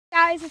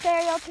guys, it's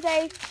Ariel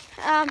today,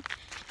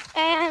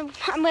 and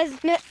I'm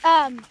with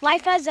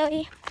Life As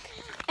Zoe,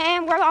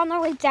 and we're on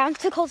our way down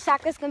to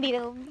Cul-de-sac. It's going to be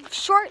a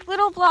short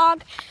little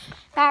vlog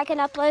that I can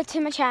upload to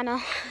my channel,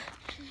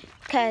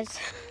 because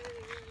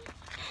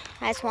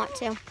I just want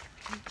to.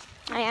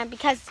 I am,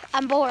 because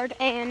I'm bored,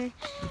 and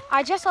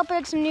I just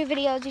uploaded some new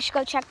videos. You should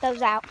go check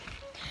those out.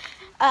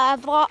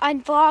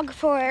 Vlog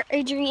for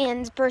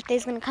Adrian's birthday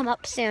is going to come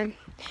up soon.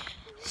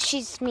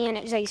 She's me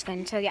and Zoe's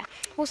friend, so yeah.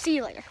 We'll see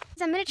you later.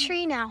 I'm in a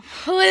tree now.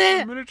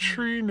 I'm in a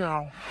tree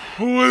now.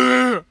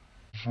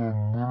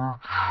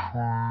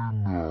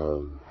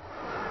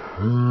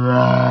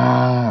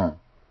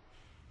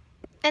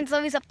 And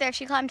Zoe's up there.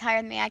 She climbed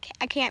higher than me. I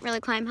can't really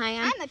climb high.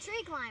 I'm a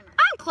tree climber.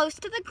 I'm close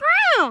to the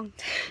ground.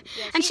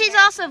 Yeah, and she's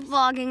also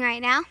vlogging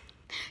right now.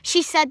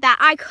 She said that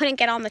I couldn't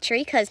get on the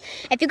tree because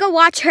if you go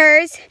watch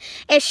hers,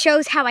 it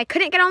shows how I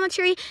couldn't get on the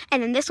tree,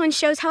 and then this one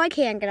shows how I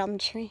can get on the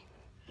tree.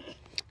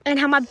 And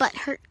how my butt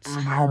hurts.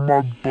 How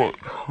my butt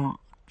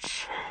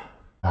hurts.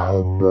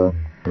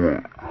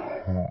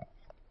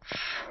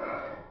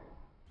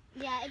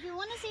 Yeah, if you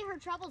want to see her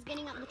troubles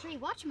getting up the tree,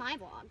 watch my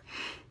vlog.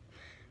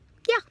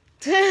 Yeah.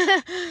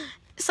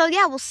 So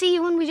yeah, we'll see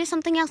you when we do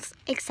something else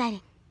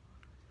exciting.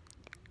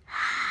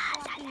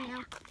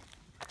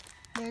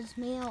 There's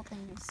mail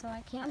things, so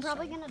I can't. I'm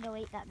probably going to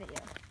delete that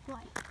video.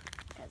 Why?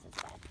 Because it's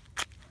bad.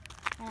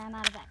 And I'm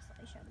out of X, so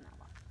I showed the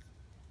mailbox.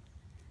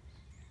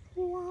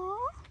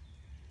 What?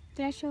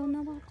 Did I show the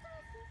mailbox?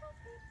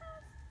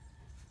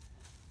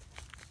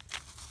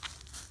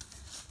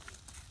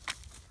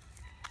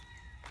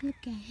 Look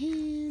at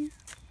him.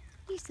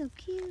 He's so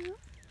cute.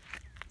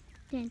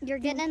 You're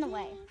getting in the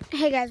way.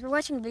 Hey guys, we're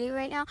watching a video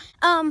right now.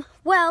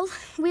 Well,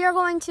 we are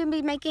going to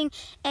be making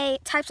a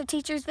Types of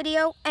Teachers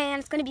video, and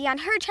it's going to be on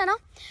her channel.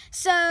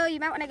 So you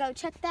might want to go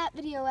check that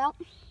video out.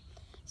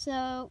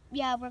 So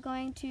yeah, we're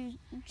going to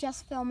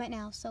just film it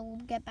now. So we'll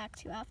get back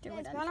to you after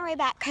we're done. We're on our way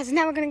back because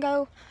now we're going to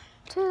go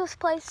to this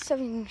place so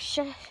we can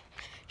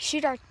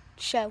shoot our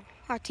show,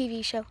 our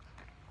TV show.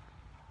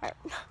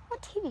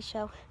 What TV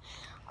show?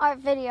 Our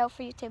video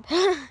for YouTube.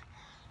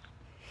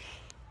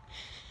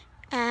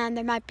 And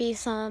there might be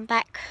some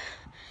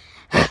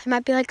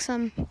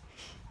some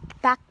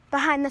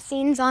behind the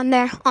scenes on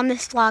there on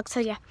this vlog. So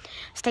yeah,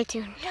 stay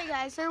tuned. Hey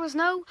guys, there was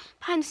no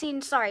behind the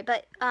scenes, sorry,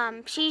 but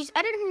she's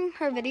editing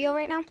her video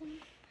right now.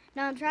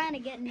 No, I'm trying to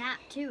get Nat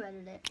to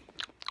edit it.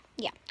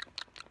 Yeah.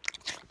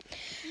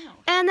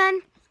 And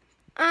then,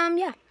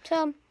 yeah,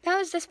 so that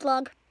was this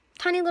vlog.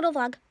 Tiny little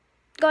vlog.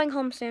 Going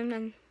home soon,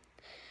 and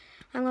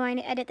I'm going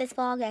to edit this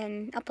vlog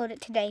and upload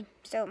it today.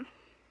 So,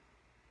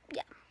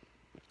 yeah.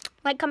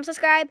 Like, comment,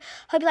 subscribe.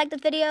 Hope you liked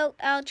this video.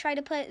 I'll try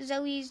to put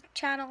Zoe's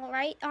channel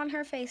right on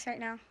her face right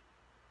now.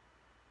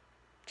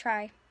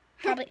 Try.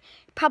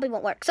 Probably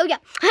won't work. So, yeah.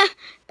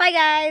 Bye,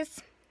 guys.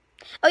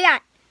 Oh, yeah.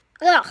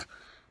 Ugh.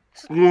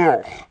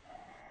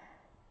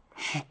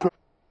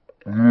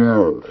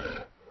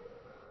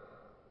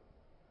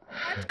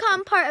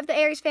 Become part of the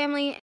Aries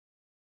family.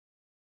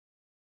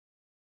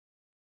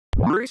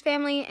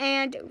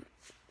 And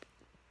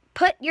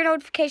put your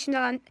notifications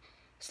on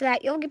so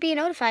that you'll be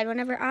notified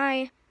whenever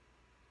I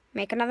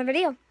make another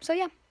video. So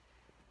yeah.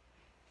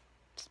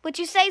 What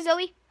you say,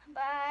 Zoe?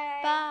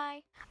 Bye.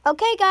 Bye.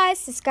 Okay guys,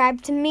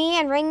 subscribe to me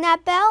and ring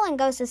that bell and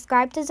go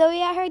subscribe to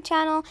Zoe at her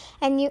channel,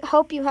 and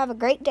hope you have a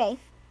great day.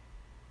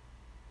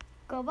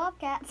 Go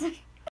Bobcats.